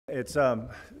It's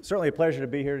certainly a pleasure to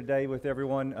be here today with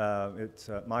everyone. It's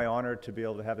my honor to be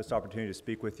able to have this opportunity to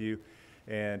speak with you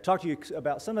and talk to you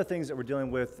about some of the things that we're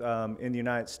dealing with in the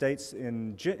United States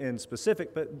in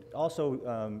specific, but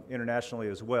also internationally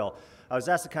as well. I was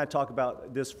asked to kind of talk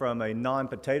about this from a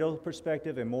non-potato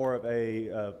perspective and more of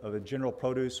a general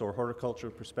produce or horticulture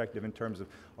perspective in terms of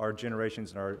our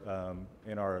generations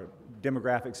and our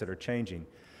demographics that are changing.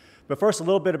 But first, a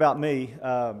little bit about me.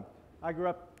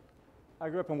 I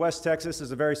grew up in West Texas.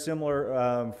 It's a very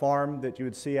similar farm that you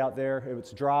would see out there.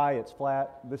 It's dry, it's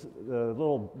flat. The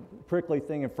little prickly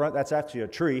thing in front, that's actually a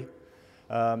tree.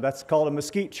 That's called a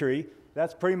mesquite tree.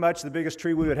 That's pretty much the biggest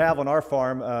tree we would have on our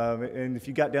farm. And if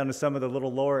you got down to some of the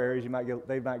little lower areas,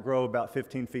 they might grow about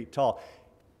 15 feet tall.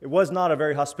 It was not a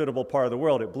very hospitable part of the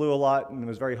world. It blew a lot and it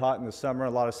was very hot in the summer, a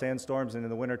lot of sandstorms, and in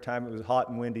the wintertime it was hot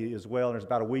and windy as well. And there's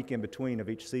about a week in between of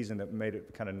each season that made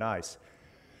it kind of nice.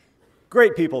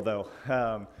 Great people, though.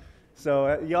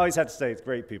 So you always have to say it's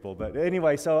great people. But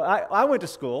anyway, so I went to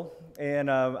school, and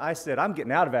I said, I'm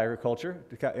getting out of agriculture,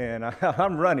 and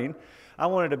I'm running. I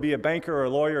wanted to be a banker or a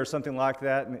lawyer or something like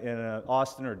that in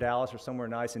Austin or Dallas or somewhere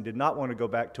nice, and did not want to go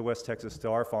back to West Texas to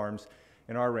our farms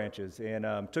and our ranches.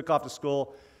 And took off to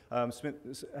school,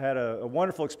 had a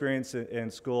wonderful experience in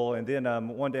school, and then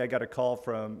one day I got a call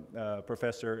from a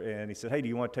professor, and he said, hey, do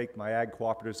you want to take my ag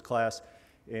cooperatives class?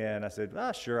 And I said,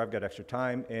 sure, I've got extra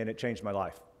time, and it changed my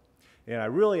life. And I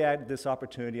really had this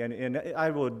opportunity, and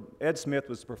Ed Smith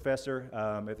was the professor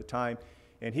at the time,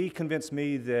 and he convinced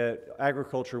me that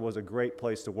agriculture was a great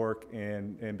place to work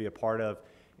and be a part of,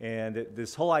 and that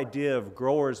this whole idea of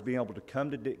growers being able to come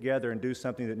together and do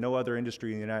something that no other industry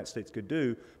in the United States could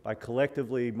do by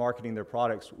collectively marketing their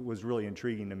products was really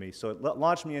intriguing to me. So it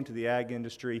launched me into the ag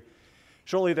industry.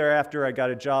 Shortly thereafter, I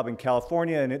got a job in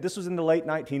California, and this was in the late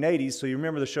 1980s, so you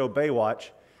remember the show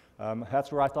Baywatch.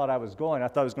 That's where I thought I was going. I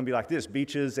thought it was going to be like this,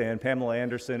 beaches and Pamela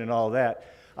Anderson and all of that.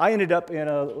 I ended up in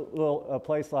a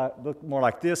place looked more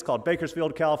like this called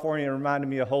Bakersfield, California. It reminded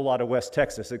me a whole lot of West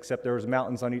Texas, except there was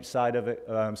mountains on each side of it,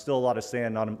 still a lot of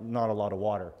sand, not a lot of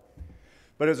water.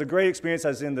 But it was a great experience. I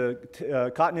was in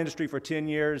the cotton industry for 10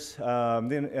 years.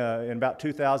 Then in about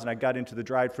 2000, I got into the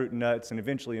dried fruit and nuts and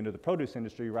eventually into the produce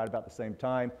industry right about the same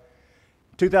time.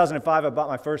 2005, I bought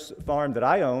my first farm that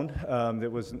I owned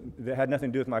that had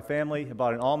nothing to do with my family. I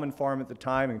bought an almond farm at the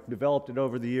time and developed it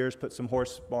over the years, put some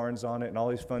horse barns on it and all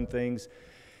these fun things.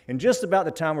 And just about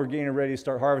the time we're getting ready to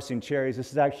start harvesting cherries,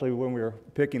 this is actually when we were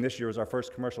picking, this year was our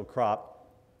first commercial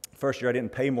crop. First year I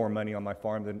didn't pay more money on my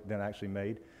farm than I actually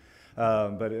made.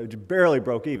 But it barely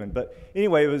broke even. But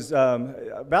anyway, it was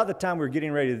about the time we were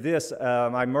getting ready to this,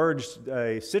 I merged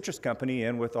a citrus company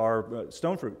in with our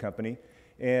stone fruit company,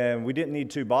 and we didn't need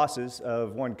two bosses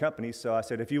of one company, so I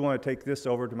said, if you want to take this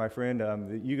over to my friend,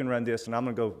 you can run this, and I'm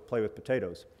going to go play with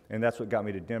potatoes. And that's what got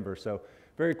me to Denver. So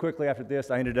very quickly after this,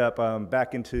 I ended up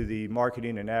back into the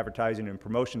marketing and advertising and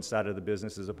promotion side of the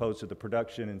business as opposed to the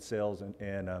production and sales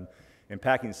and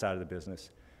packing side of the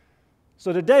business.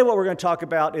 So today what we're going to talk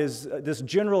about is this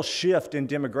general shift in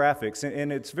demographics,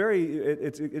 and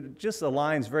it just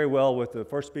aligns very well with the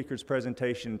first speaker's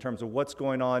presentation in terms of what's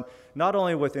going on, not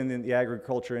only within the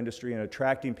agriculture industry and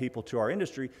attracting people to our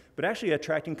industry, but actually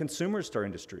attracting consumers to our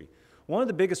industry. One of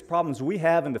the biggest problems we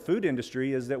have in the food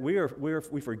industry is that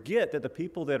we forget that the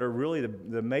people that are really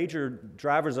the major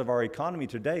drivers of our economy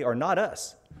today are not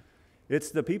us. It's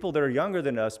the people that are younger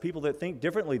than us, people that think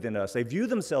differently than us. They view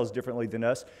themselves differently than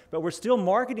us, but we're still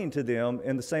marketing to them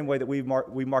in the same way that we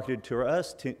marketed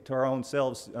to our own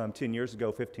selves 10 years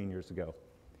ago, 15 years ago.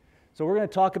 So we're going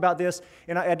to talk about this,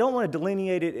 and I don't want to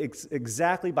delineate it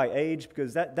exactly by age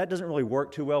because that doesn't really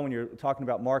work too well when you're talking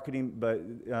about marketing, but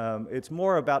it's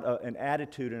more about an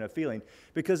attitude and a feeling,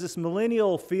 because this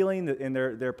millennial feeling and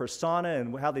their persona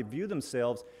and how they view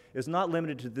themselves is not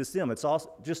limited to them. It's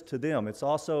also just to them. It's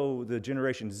also the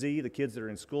Generation Z, the kids that are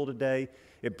in school today.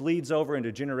 It bleeds over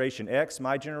into Generation X,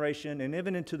 my generation, and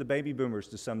even into the baby boomers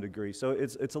to some degree. So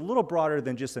it's a little broader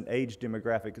than just an age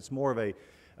demographic. It's more of a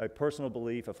personal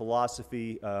belief, a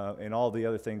philosophy, and all the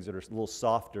other things that are a little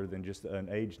softer than just an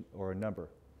age or a number.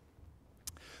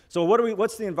 So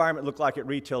what's the environment look like at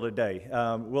retail today?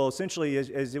 Well, essentially,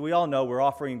 as we all know, we're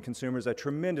offering consumers a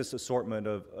tremendous assortment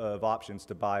of options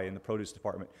to buy in the produce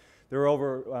department. There are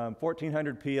over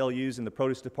 1,400 PLUs in the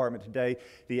produce department today.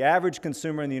 The average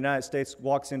consumer in the United States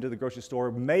walks into the grocery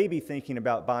store maybe thinking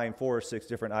about buying 4 or 6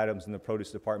 different items in the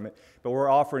produce department, but we're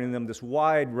offering them this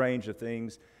wide range of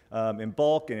things in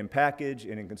bulk and in package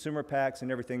and in consumer packs and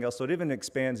everything else. So it even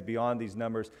expands beyond these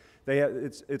numbers.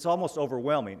 It's almost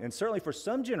overwhelming. And certainly for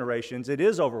some generations, it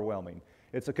is overwhelming.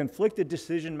 It's a conflicted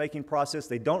decision-making process.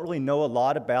 They don't really know a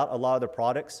lot about a lot of the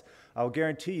products. I'll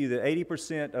guarantee you that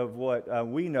 80% of what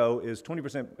we know is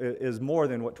 20% is more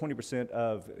than what 20%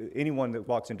 of anyone that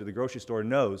walks into the grocery store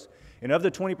knows. And of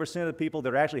the 20% of the people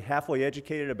that are actually halfway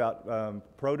educated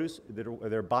about produce,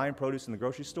 they're buying produce in the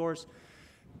grocery stores,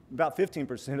 about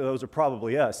 15% of those are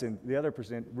probably us, and the other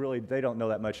percent, really, they don't know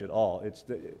that much at all.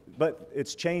 But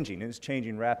it's changing, and it's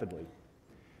changing rapidly.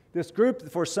 This group,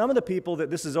 for some of the people that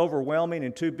this is overwhelming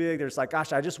and too big, they're just like,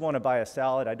 gosh, I just want to buy a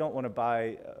salad. I don't want to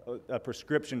buy a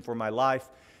prescription for my life.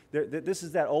 This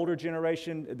is that older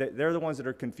generation. They're the ones that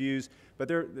are confused,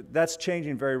 but that's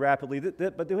changing very rapidly.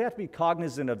 But we have to be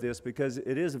cognizant of this because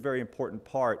it is a very important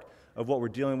part of what we're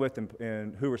dealing with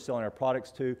and who we're selling our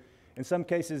products to. In some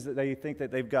cases, they think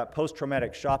that they've got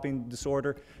post-traumatic shopping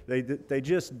disorder. They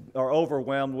just are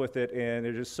overwhelmed with it, and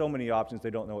there's just so many options they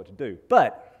don't know what to do.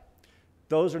 But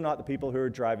those are not the people who are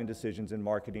driving decisions in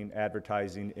marketing,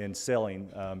 advertising, and selling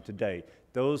today.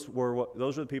 Those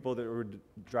are the people that were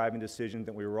driving decisions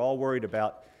that we were all worried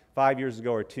about 5 years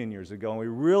ago or 10 years ago, and we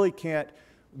really can't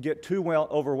get too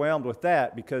overwhelmed with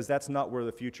that because that's not where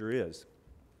the future is.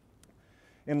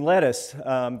 In lettuce,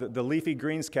 the leafy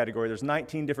greens category, there's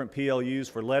 19 different PLUs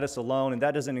for lettuce alone, and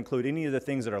that doesn't include any of the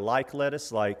things that are like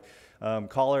lettuce, like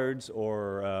collards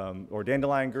or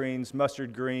dandelion greens,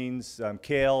 mustard greens,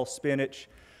 kale, spinach.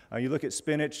 You look at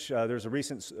spinach, there's a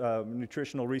recent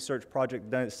nutritional research project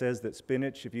done that says that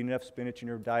spinach, if you eat enough spinach in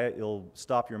your diet, it'll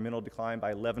stop your mental decline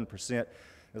by 11%.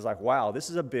 It's like, wow, this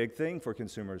is a big thing for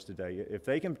consumers today. If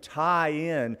they can tie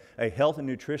in a health and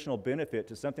nutritional benefit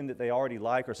to something that they already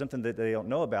like or something that they don't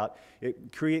know about,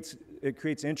 it creates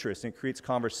interest and it creates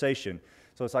conversation.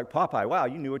 So it's like, Popeye, wow,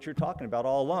 you knew what you're talking about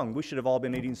all along. We should have all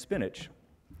been eating spinach.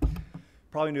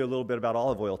 Probably knew a little bit about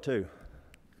olive oil, too.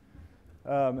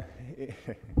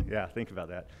 Yeah, think about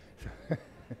that.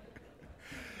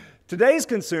 Today's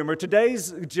consumer,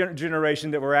 today's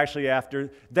generation that we're actually after,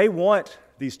 they want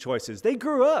these choices. They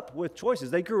grew up with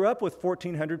choices. They grew up with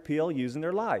 1,400 PLUs in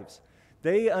their lives.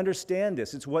 They understand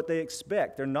this. It's what they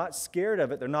expect. They're not scared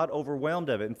of it. They're not overwhelmed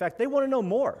of it. In fact, they want to know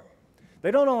more. They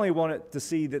don't only want to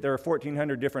see that there are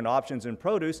 1,400 different options in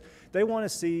produce. They want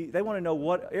to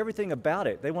know everything about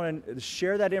it. They want to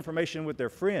share that information with their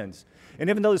friends. And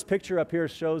even though this picture up here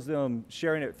shows them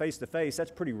sharing it face to face, that's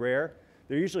pretty rare.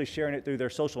 They're usually sharing it through their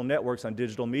social networks on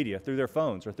digital media, through their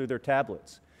phones or through their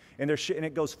tablets. And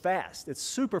it goes fast. It's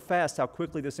super fast how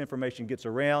quickly this information gets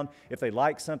around. If they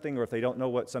like something or if they don't know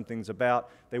what something's about,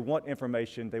 they want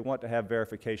information. They want to have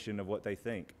verification of what they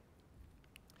think.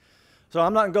 So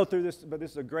I'm not going to go through this, but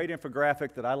this is a great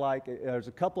infographic that I like. There's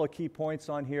a couple of key points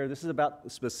on here. This is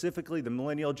about specifically the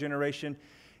millennial generation.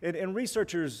 And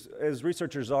researchers, as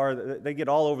researchers are, they get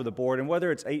all over the board. And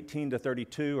whether it's 18 to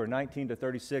 32 or 19 to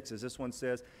 36, as this one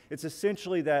says, it's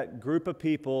essentially that group of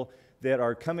people that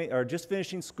are just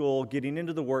finishing school, getting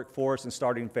into the workforce, and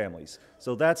starting families.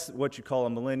 So that's what you call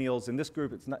them millennials. In this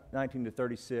group, it's 19 to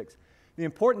 36. The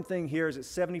important thing here is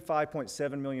it's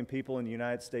 75.7 million people in the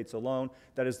United States alone.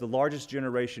 That is the largest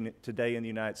generation today in the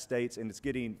United States, and it's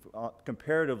getting,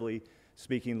 comparatively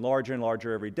speaking, larger and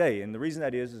larger every day. And the reason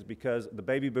that is because the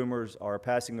baby boomers are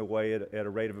passing away at a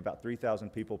rate of about 3,000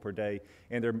 people per day,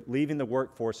 and they're leaving the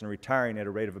workforce and retiring at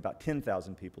a rate of about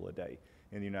 10,000 people a day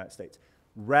in the United States.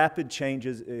 Rapid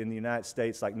changes in the United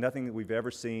States like nothing that we've ever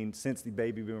seen since the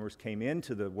baby boomers came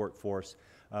into the workforce,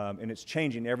 and it's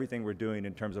changing everything we're doing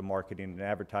in terms of marketing and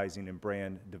advertising and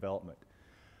brand development.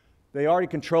 They already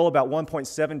control about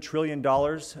 $1.7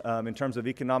 trillion in terms of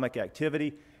economic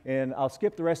activity, and I'll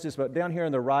skip the rest of this, but down here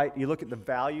on the right, you look at the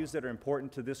values that are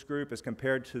important to this group as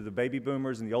compared to the baby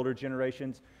boomers and the older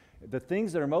generations. The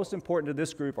things that are most important to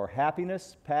this group are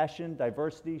happiness, passion,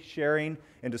 diversity, sharing,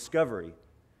 and discovery.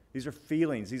 These are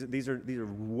feelings. These are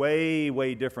way,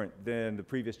 way different than the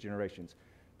previous generations.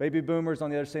 Baby boomers,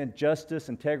 on the other hand, justice,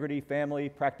 integrity, family,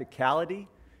 practicality,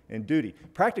 and duty.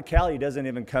 Practicality doesn't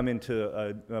even come into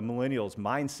a millennial's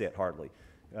mindset hardly.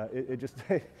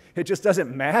 It just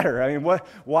doesn't matter. I mean,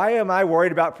 why am I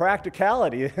worried about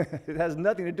practicality? It has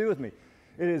nothing to do with me.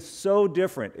 It is so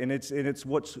different, and it's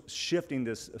what's shifting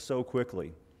this so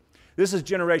quickly. This is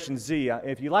Generation Z.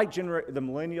 If you like the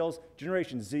millennials,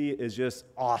 Generation Z is just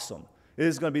awesome. It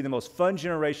is going to be the most fun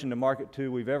generation to market to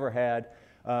we've ever had.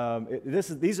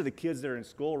 These are the kids that are in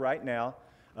school right now.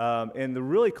 And the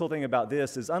really cool thing about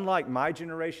this is, unlike my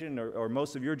generation or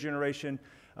most of your generation,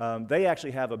 they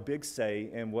actually have a big say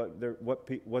in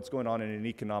what's going on in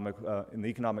the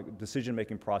economic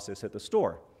decision-making process at the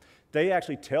store. They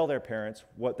actually tell their parents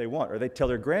what they want, or they tell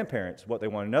their grandparents what they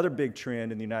want. Another big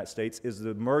trend in the United States is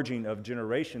the merging of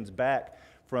generations back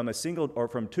from a single, or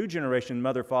from two-generation,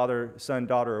 mother, father, son,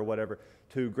 daughter, or whatever,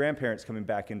 to grandparents coming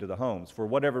back into the homes for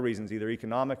whatever reasons, either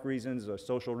economic reasons or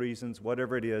social reasons,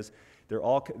 whatever it is.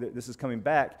 This is coming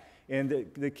back, and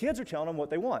the kids are telling them what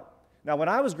they want. Now, when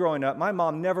I was growing up, my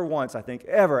mom never once, I think,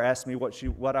 ever asked me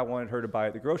what I wanted her to buy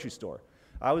at the grocery store.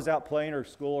 I was out playing or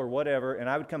school or whatever, and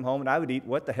I would come home and I would eat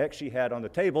what the heck she had on the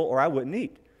table, or I wouldn't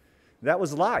eat. That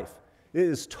was life. It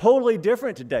is totally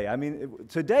different today. I mean,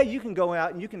 today you can go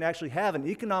out and you can actually have an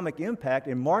economic impact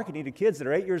in marketing to kids that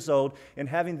are 8 years old and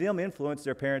having them influence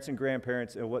their parents and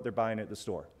grandparents and what they're buying at the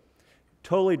store.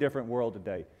 Totally different world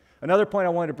today. Another point I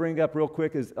wanted to bring up real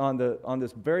quick is on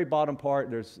this very bottom part,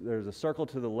 there's a circle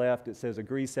to the left that says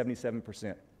agree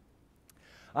 77%.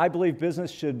 I believe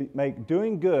business should make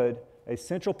doing good a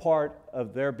central part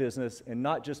of their business and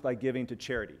not just by giving to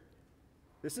charity.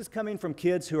 This is coming from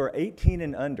kids who are 18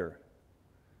 and under.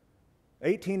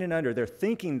 18 and under, they're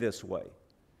thinking this way.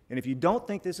 And if you don't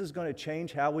think this is going to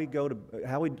change how we go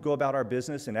about our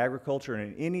business in agriculture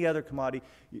and in any other commodity,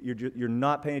 you're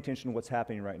not paying attention to what's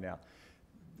happening right now.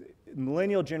 The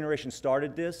millennial generation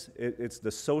started this. It's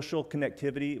the social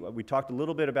connectivity. We talked a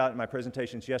little bit about it in my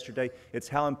presentations yesterday. It's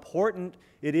how important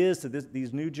it is to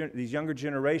these younger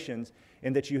generations,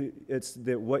 and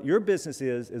that what your business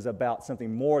is about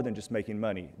something more than just making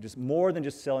money, just more than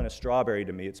just selling a strawberry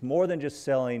to me. It's more than just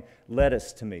selling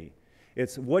lettuce to me.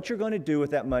 It's what you're going to do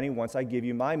with that money once I give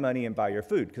you my money and buy your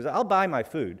food, because I'll buy my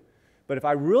food. But if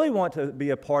I really want to be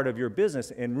a part of your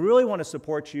business and really want to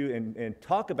support you and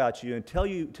talk about you and tell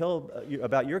you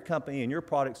about your company and your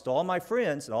products to all my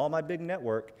friends and all my big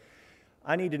network,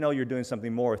 I need to know you're doing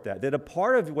something more with that. That a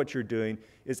part of what you're doing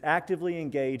is actively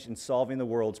engaged in solving the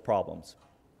world's problems.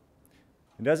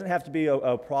 It doesn't have to be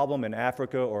a problem in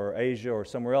Africa or Asia or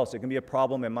somewhere else. It can be a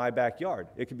problem in my backyard.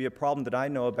 It can be a problem that I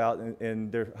know about,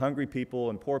 and there are hungry people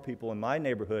and poor people in my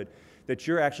neighborhood that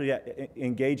you're actually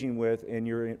engaging with and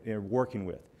you're working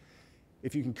with.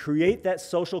 If you can create that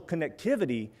social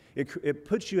connectivity, it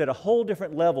puts you at a whole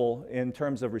different level in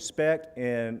terms of respect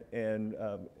and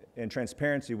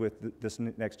transparency with these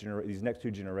next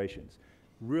two generations.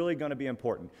 Really going to be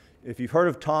important. If you've heard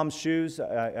of Tom's Shoes,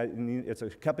 it's a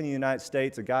company in the United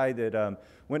States, a guy that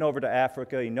went over to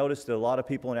Africa. He noticed that a lot of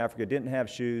people in Africa didn't have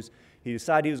shoes. He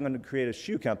decided he was going to create a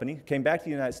shoe company, came back to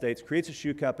the United States, creates a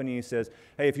shoe company, and he says,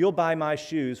 hey, if you'll buy my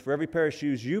shoes, for every pair of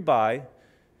shoes you buy,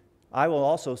 I will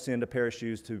also send a pair of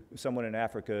shoes to someone in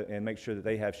Africa and make sure that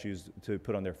they have shoes to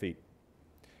put on their feet.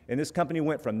 And this company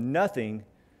went from nothing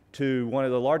to one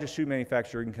of the largest shoe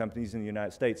manufacturing companies in the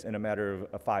United States in a matter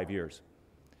of 5 years.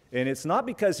 And it's not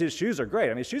because his shoes are great. I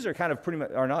mean, his shoes are kind of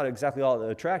are not exactly all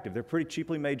attractive. They're pretty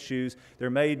cheaply made shoes. They're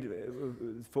made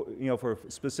for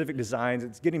specific designs.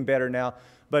 It's getting better now.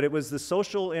 But it was the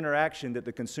social interaction that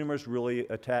the consumers really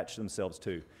attached themselves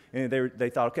to. And they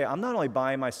thought, okay, I'm not only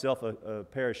buying myself a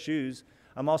pair of shoes,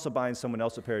 I'm also buying someone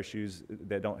else a pair of shoes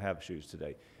that don't have shoes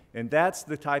today. And that's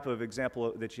the type of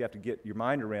example that you have to get your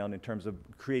mind around in terms of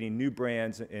creating new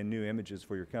brands and new images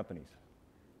for your companies.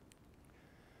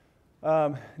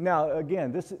 Now,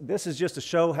 again, this is just to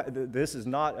show this is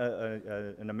not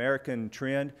an American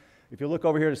trend. If you look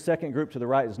over here, the second group to the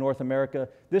right is North America.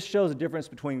 This shows a difference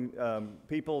between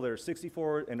people that are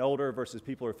 64 and older versus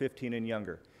people who are 15 and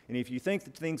younger. And if you think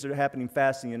that things are happening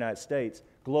fast in the United States,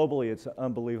 globally it's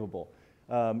unbelievable.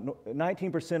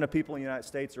 19% of people in the United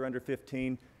States are under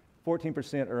 15,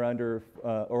 14% are under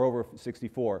or over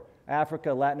 64.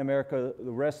 Africa, Latin America,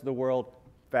 the rest of the world,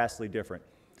 vastly different.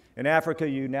 In Africa,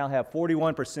 you now have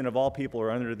 41% of all people are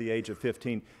under the age of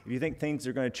 15. If you think things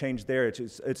are going to change there,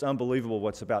 it's unbelievable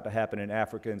what's about to happen in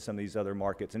Africa and some of these other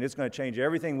markets. And it's going to change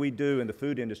everything we do in the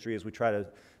food industry as we try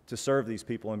to serve these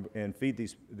people and feed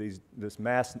this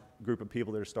mass group of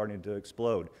people that are starting to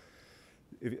explode.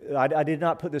 I did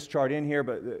not put this chart in here,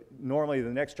 but normally the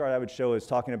next chart I would show is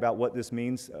talking about what this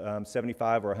means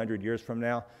 75 or 100 years from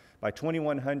now. By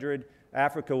 2100,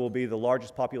 Africa will be the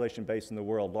largest population base in the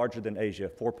world, larger than Asia,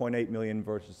 4.8 million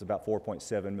versus about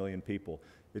 4.7 million people.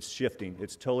 It's shifting.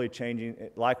 It's totally changing.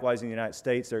 Likewise, in the United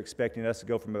States, they're expecting us to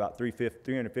go from about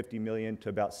 350 million to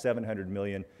about 700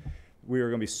 million. We are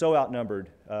going to be so outnumbered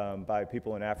by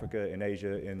people in Africa and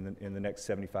Asia in the next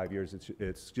 75 years.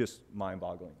 It's just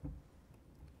mind-boggling.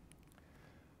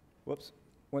 Whoops,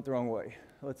 went the wrong way.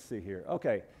 Let's see here.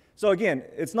 Okay. So again,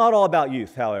 it's not all about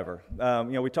youth, however.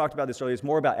 We talked about this earlier. It's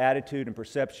more about attitude and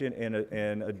perception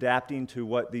and adapting to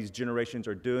what these generations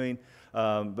are doing.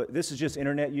 But this is just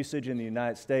internet usage in the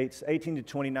United States. 18 to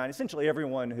 29, essentially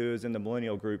everyone who is in the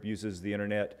millennial group uses the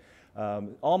internet.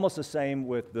 Almost the same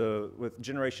with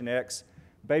Generation X.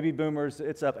 Baby boomers,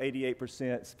 it's up 88%,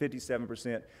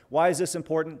 57%. Why is this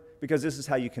important? Because this is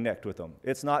how you connect with them.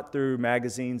 It's not through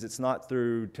magazines, it's not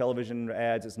through television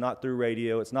ads, it's not through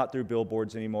radio, it's not through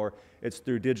billboards anymore. It's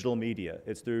through digital media.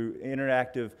 It's through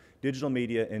interactive digital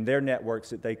media and their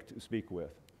networks that they speak with.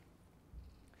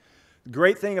 The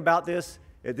great thing about this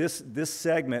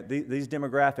segment, these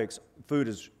demographics, food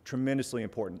is tremendously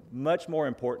important. Much more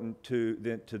important to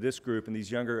this group in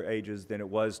these younger ages than it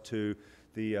was to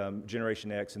the Generation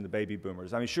X and the baby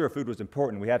boomers. I mean, sure, food was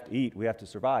important. We have to eat. We have to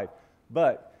survive.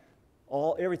 But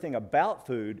everything about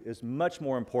food is much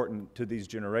more important to these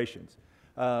generations.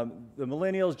 The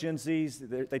millennials, Gen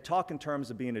Zs, they talk in terms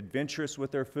of being adventurous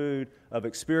with their food, of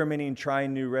experimenting,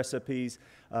 trying new recipes.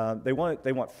 They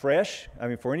want fresh. I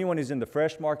mean, for anyone who's in the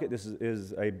fresh market, this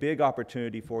is a big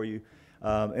opportunity for you.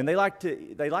 And they like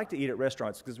to eat at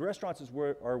restaurants, because restaurants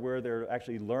are where they're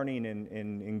actually learning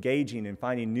and engaging and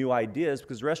finding new ideas,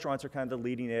 because restaurants are kind of the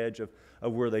leading edge of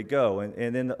where they go.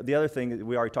 And then the other thing that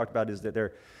we already talked about is that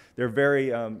they're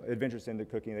very adventurous into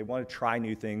cooking. They want to try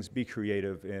new things, be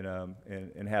creative,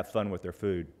 and have fun with their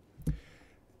food.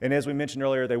 And as we mentioned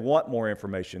earlier, they want more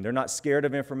information. They're not scared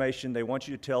of information. They want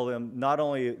you to tell them not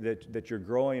only that you're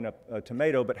growing a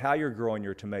tomato, but how you're growing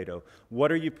your tomato.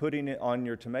 What are you putting on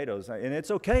your tomatoes? And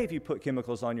it's okay if you put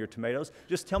chemicals on your tomatoes.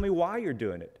 Just tell me why you're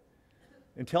doing it.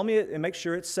 And tell me and make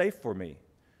sure it's safe for me.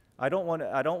 I don't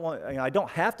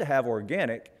have to have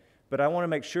organic, but I want to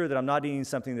make sure that I'm not eating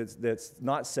something that's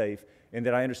not safe and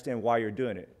that I understand why you're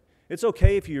doing it. It's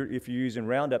okay if you're using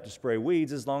Roundup to spray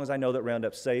weeds, as long as I know that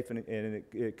Roundup's safe and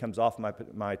it comes off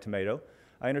my tomato.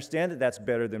 I understand that that's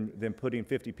better than putting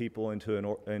 50 people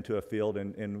into a field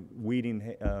and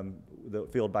weeding the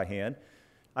field by hand.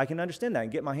 I can understand that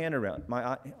and get my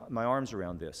arms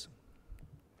around this.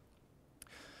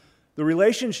 The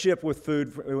relationship with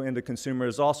food and the consumer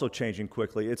is also changing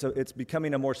quickly. It's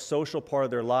becoming a more social part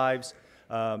of their lives,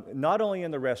 not only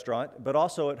in the restaurant, but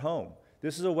also at home.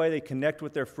 This is a way they connect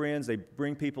with their friends, they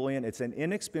bring people in. It's an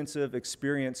inexpensive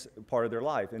experience part of their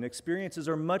life. And experiences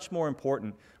are much more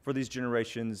important for these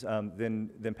generations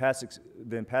than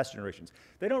past generations.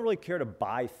 They don't really care to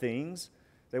buy things.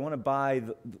 They want to buy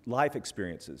life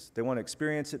experiences. They want to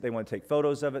experience it, they want to take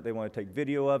photos of it, they want to take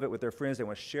video of it with their friends, they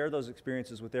want to share those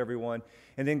experiences with everyone,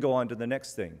 and then go on to the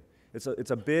next thing. It's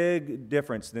a big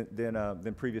difference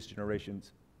than previous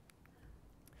generations.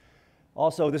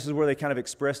 Also, this is where they kind of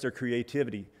express their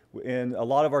creativity. In a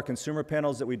lot of our consumer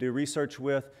panels that we do research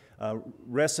with,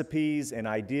 recipes and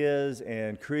ideas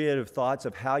and creative thoughts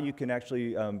of how you can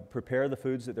actually prepare the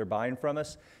foods that they're buying from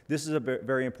us. This is a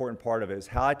very important part of it, is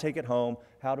how I take it home,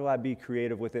 how do I be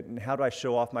creative with it, and how do I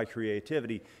show off my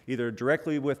creativity, either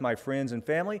directly with my friends and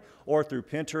family, or through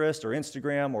Pinterest or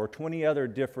Instagram or 20 other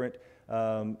different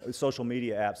social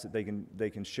media apps that they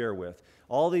can share with.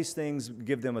 All these things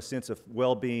give them a sense of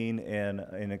well-being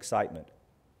and excitement.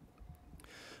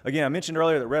 Again, I mentioned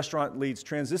earlier that restaurant leads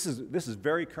trends. This is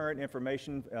very current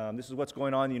information. This is what's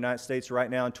going on in the United States right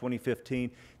now in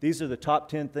 2015. These are the top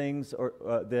 10 things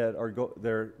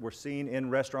that we're seeing in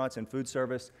restaurants and food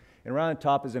service. And right on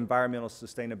top is environmental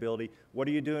sustainability. What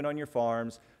are you doing on your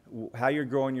farms? How you're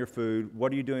growing your food?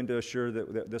 What are you doing to assure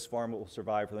that this farm will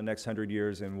survive for the next 100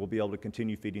 years and will be able to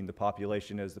continue feeding the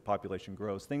population as the population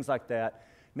grows? Things like that.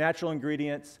 Natural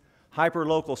ingredients.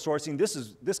 Hyper-local sourcing.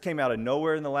 This came out of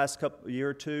nowhere in the last year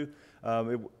or two.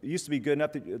 It used to be good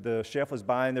enough that the chef was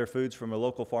buying their foods from a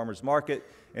local farmer's market,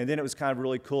 and then it was kind of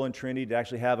really cool and trendy to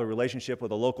actually have a relationship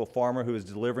with a local farmer who is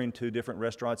delivering to different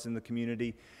restaurants in the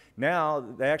community. Now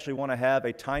they actually want to have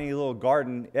a tiny little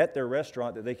garden at their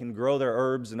restaurant that they can grow their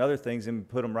herbs and other things and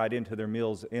put them right into their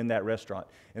meals in that restaurant.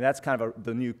 And that's kind of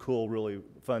the new cool, really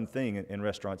fun thing in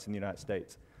restaurants in the United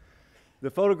States. The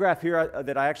photograph here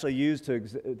that I actually used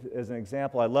as an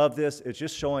example, I love this. It's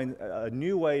just showing a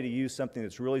new way to use something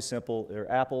that's really simple.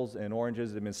 They're apples and oranges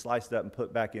that have been sliced up and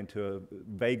put back into a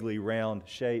vaguely round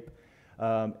shape.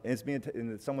 And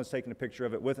someone's taking a picture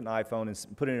of it with an iPhone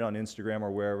and putting it on Instagram or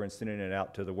wherever and sending it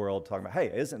out to the world, talking about,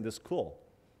 hey, isn't this cool?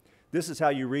 This is how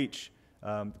you reach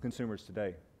consumers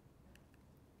today.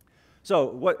 So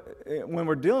when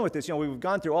we're dealing with this, we've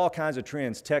gone through all kinds of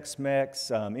trends,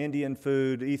 Tex-Mex, Indian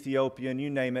food, Ethiopian,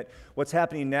 you name it. What's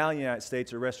happening now in the United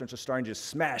States are restaurants are starting to just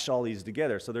smash all these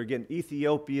together. So they're getting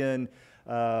Ethiopian,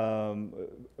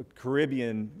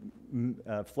 Caribbean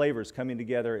flavors coming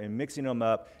together and mixing them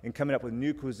up and coming up with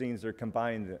new cuisines that are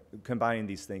combining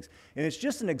these things. And it's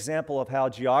just an example of how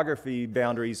geography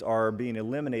boundaries are being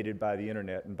eliminated by the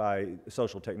internet and by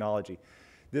social technology.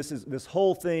 This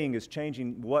whole thing is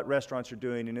changing what restaurants are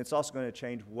doing, and it's also going to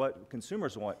change what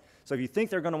consumers want. So if you think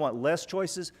they're going to want less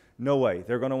choices, no way.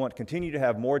 They're going to want to continue to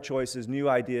have more choices, new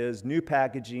ideas, new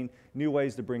packaging, new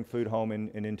ways to bring food home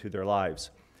and into their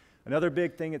lives. Another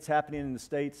big thing that's happening in the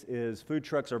States is food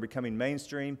trucks are becoming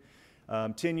mainstream.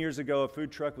 10 years ago, a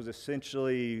food truck was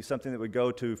essentially something that would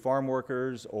go to farm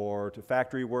workers or to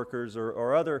factory workers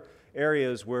or other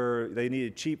areas where they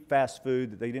needed cheap fast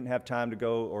food that they didn't have time to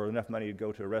go or enough money to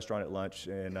go to a restaurant at lunch,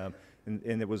 and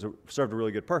it was served a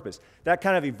really good purpose. That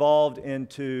kind of evolved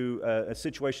into a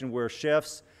situation where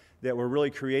chefs that were really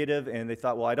creative, and they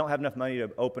thought, well, I don't have enough money to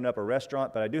open up a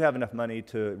restaurant, but I do have enough money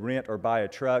to rent or buy a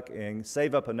truck and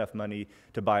save up enough money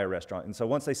to buy a restaurant. And so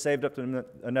once they saved up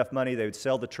enough money, they would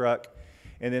sell the truck,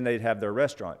 and then they'd have their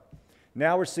restaurant.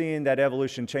 Now we're seeing that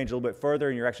evolution change a little bit further,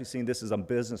 and you're actually seeing this as a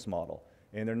business model.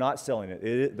 And they're not selling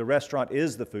it. The restaurant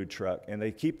is the food truck, and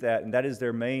they keep that, and that is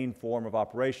their main form of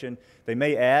operation. They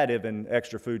may add even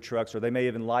extra food trucks, or they may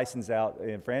even license out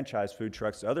and franchise food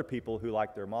trucks to other people who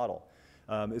like their model.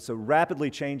 It's a rapidly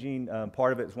changing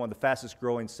part of it. It's one of the fastest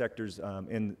growing sectors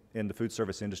in the food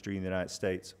service industry in the United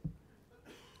States.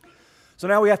 So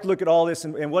now we have to look at all this,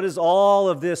 and what does all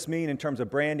of this mean in terms of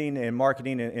branding and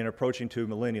marketing and approaching to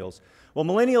millennials? Well,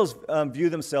 millennials view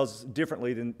themselves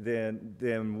differently than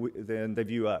they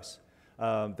view us.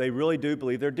 They really do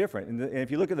believe they're different. And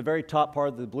if you look at the very top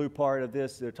part, the blue part of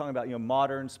this, they're talking about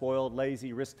modern, spoiled,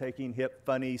 lazy, risk-taking, hip,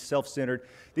 funny, self-centered.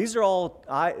 These are all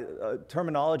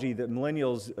terminology that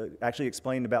millennials actually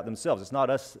explain about themselves. It's not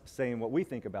us saying what we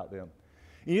think about them.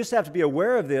 You just have to be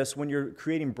aware of this when you're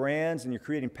creating brands and you're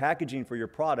creating packaging for your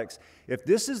products. If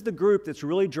this is the group that's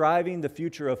really driving the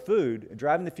future of food,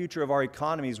 driving the future of our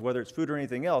economies, whether it's food or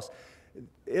anything else,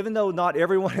 even though not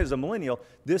everyone is a millennial,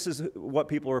 this is what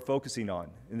people are focusing on,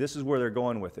 and this is where they're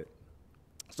going with it.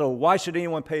 So why should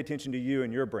anyone pay attention to you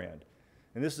and your brand?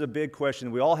 And this is a big question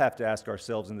we all have to ask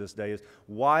ourselves in this day is,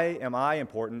 why am I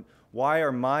important? Why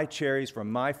are my cherries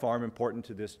from my farm important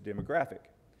to this demographic?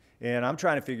 And I'm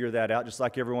trying to figure that out just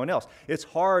like everyone else. It's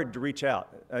hard to reach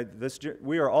out.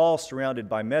 We are all surrounded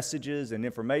by messages and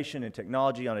information and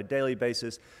technology on a daily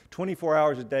basis. 24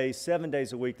 hours a day, 7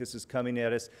 days a week, this is coming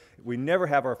at us. We never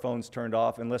have our phones turned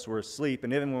off unless we're asleep.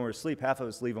 And even when we're asleep, half of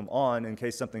us leave them on in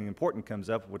case something important comes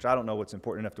up, which I don't know what's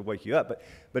important enough to wake you up,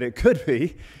 but it could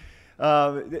be.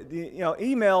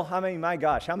 Email, my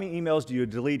gosh, how many emails do you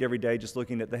delete every day just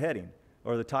looking at the heading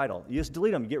or the title? You just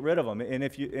delete them, get rid of them. And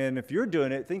if you're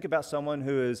doing it, think about someone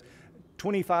who is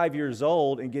 25 years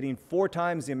old and getting 4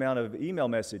 times the amount of email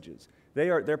messages.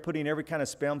 They're putting every kind of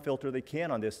spam filter they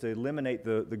can on this to eliminate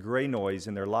the gray noise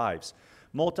in their lives.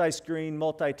 Multi-screen,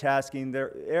 multitasking,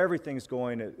 everything's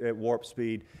going at warp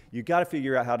speed. You've got to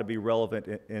figure out how to be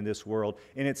relevant in this world.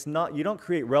 And you don't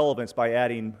create relevance by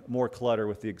adding more clutter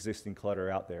with the existing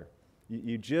clutter out there.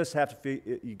 You just have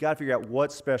to, you got to figure out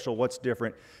what's special, what's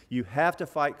different. You have to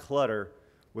fight clutter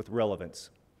with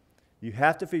relevance. You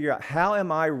have to figure out, how am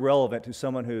I relevant to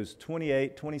someone who's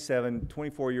 28, 27,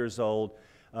 24 years old,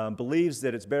 believes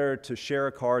that it's better to share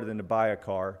a car than to buy a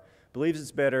car, believes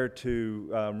it's better to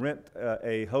rent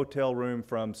a hotel room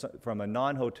from a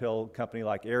non-hotel company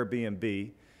like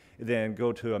Airbnb than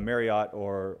go to a Marriott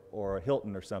or a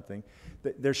Hilton or something.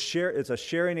 It's a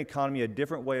sharing economy, a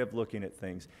different way of looking at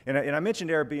things. And I mentioned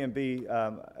Airbnb.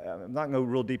 I'm not going to go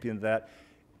real deep into that.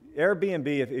 Airbnb,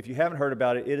 if you haven't heard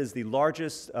about it, it is the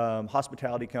largest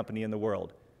hospitality company in the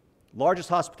world. Largest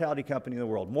hospitality company in the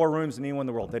world. More rooms than anyone in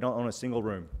the world. They don't own a single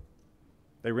room.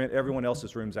 They rent everyone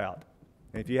else's rooms out.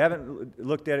 And if you haven't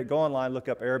looked at it, go online, look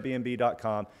up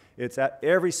Airbnb.com. It's at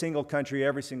every single country,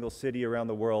 every single city around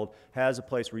the world has a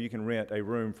place where you can rent a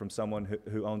room from someone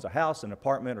who owns a house, an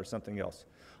apartment, or something else.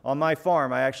 On my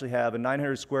farm, I actually have a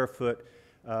 900 square foot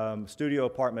studio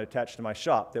apartment attached to my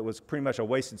shop that was pretty much a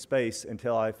wasted space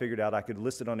until I figured out I could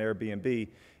list it on Airbnb,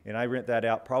 and I rent that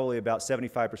out probably about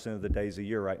 75% of the days a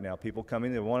year right now. People come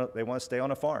in, they want to stay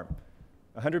on a farm.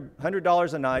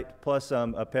 $100 a night plus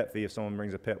a pet fee if someone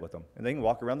brings a pet with them. And they can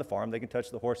walk around the farm, they can touch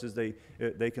the horses,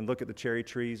 they can look at the cherry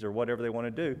trees or whatever they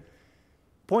want to do.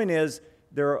 Point is,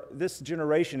 this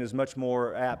generation is much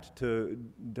more apt to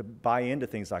buy into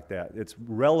things like that. It's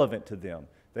relevant to them.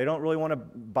 They don't really want to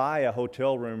buy a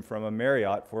hotel room from a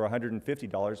Marriott for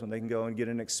 $150 when they can go and get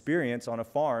an experience on a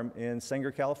farm in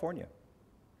Sanger, California.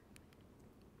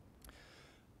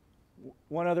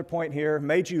 One other point here,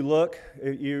 made you look.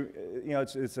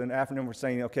 It's an acronym for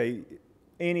saying, okay,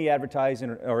 any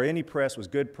advertising or any press was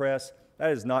good press.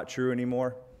 That is not true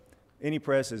anymore. Any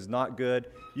press is not good.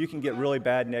 You can get really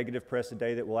bad negative press a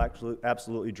day that will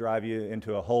absolutely drive you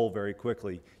into a hole very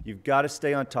quickly. You've got to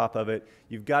stay on top of it.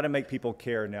 You've got to make people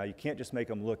care now. You can't just make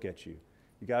them look at you.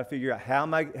 You've got to figure out how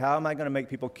am I going to make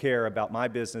people care about my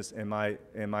business and my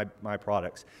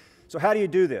products. So how do you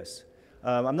do this?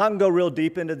 I'm not going to go real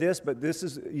deep into this, but this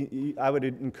is, I would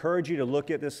encourage you to look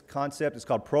at this concept. It's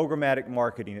called programmatic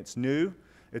marketing. It's new.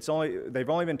 They've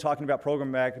only been talking about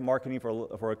programmatic marketing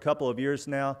for a couple of years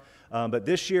now, but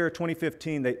this year,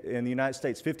 2015, in the United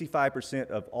States, 55%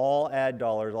 of all ad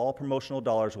dollars, all promotional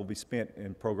dollars will be spent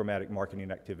in programmatic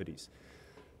marketing activities.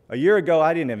 A year ago,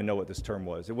 I didn't even know what this term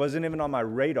was. It wasn't even on my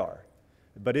radar.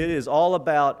 But it is all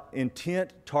about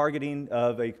intent targeting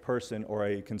of a person or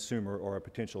a consumer or a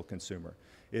potential consumer.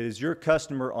 It is your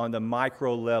customer on the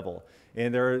micro level.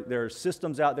 And there are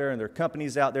systems out there and there are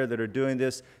companies out there that are doing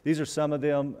this. These are some of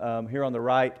them here on the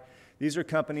right. These are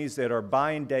companies that are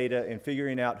buying data and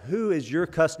figuring out who is your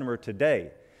customer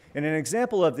today. And an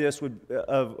example of this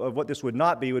of what this would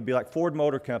not be would be like Ford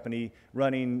Motor Company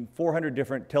running 400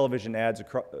 different television ads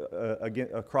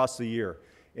across the year.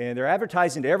 And they're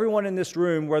advertising to everyone in this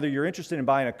room, whether you're interested in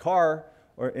buying a car,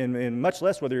 and much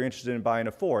less whether you're interested in buying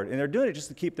a Ford. And they're doing it just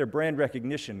to keep their brand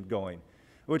recognition going,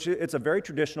 which it's a very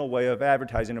traditional way of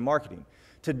advertising and marketing.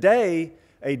 Today,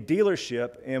 a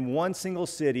dealership in one single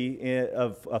city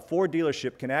of a Ford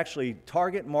dealership can actually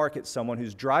target market someone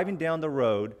who's driving down the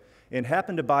road and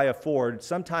happened to buy a Ford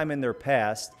sometime in their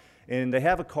past, and they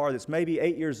have a car that's maybe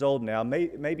 8 years old now,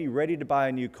 maybe ready to buy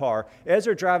a new car. As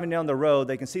they're driving down the road,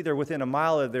 they can see they're within a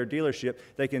mile of their dealership.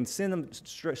 They can send them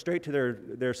straight to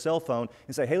their cell phone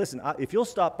and say, hey, listen, if you'll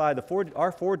stop by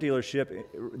our Ford dealership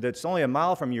that's only a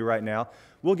mile from you right now,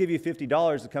 we'll give you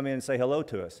 $50 to come in and say hello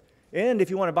to us. And if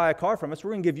you want to buy a car from us,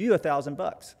 we're going to give you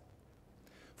 $1,000.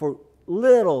 For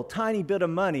little, tiny bit of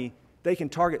money, they can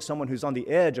target someone who's on the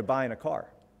edge of buying a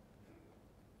car.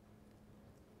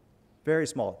 Very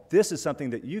small. This is something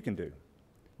that you can do.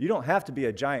 You don't have to be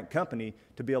a giant company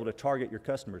to be able to target your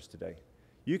customers today.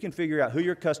 You can figure out who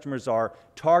your customers are,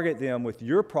 target them with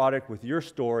your product, with your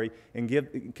story,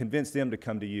 and convince them to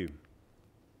come to you.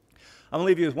 I'm going to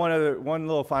leave you with one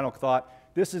little final thought.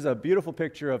 This is a beautiful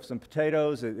picture of some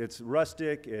potatoes. It's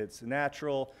rustic, it's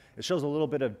natural. It shows a little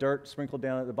bit of dirt sprinkled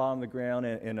down at the bottom of the ground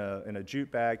in a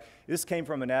jute bag. This came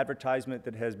from an advertisement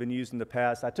that has been used in the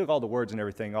past. I took all the words and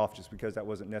everything off just because that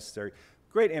wasn't necessary.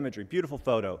 Great imagery, beautiful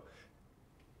photo.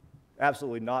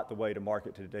 Absolutely not the way to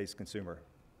market to today's consumer.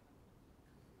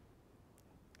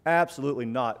 Absolutely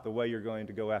not the way you're going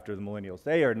to go after the millennials.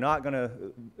 They are not going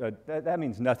to, that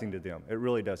means nothing to them. It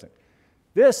really doesn't.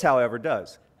 This, however,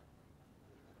 does.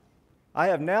 I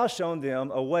have now shown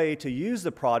them a way to use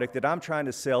the product that I'm trying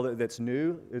to sell that's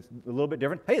new. It's a little bit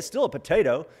different. Hey, it's still a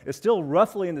potato. It's still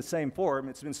roughly in the same form.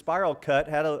 It's been spiral cut,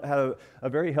 had a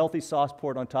very healthy sauce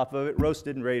poured on top of it,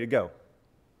 roasted and ready to go.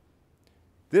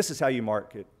 This is how you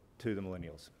market to the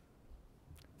millennials.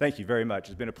 Thank you very much.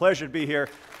 It's been a pleasure to be here.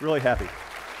 Really happy.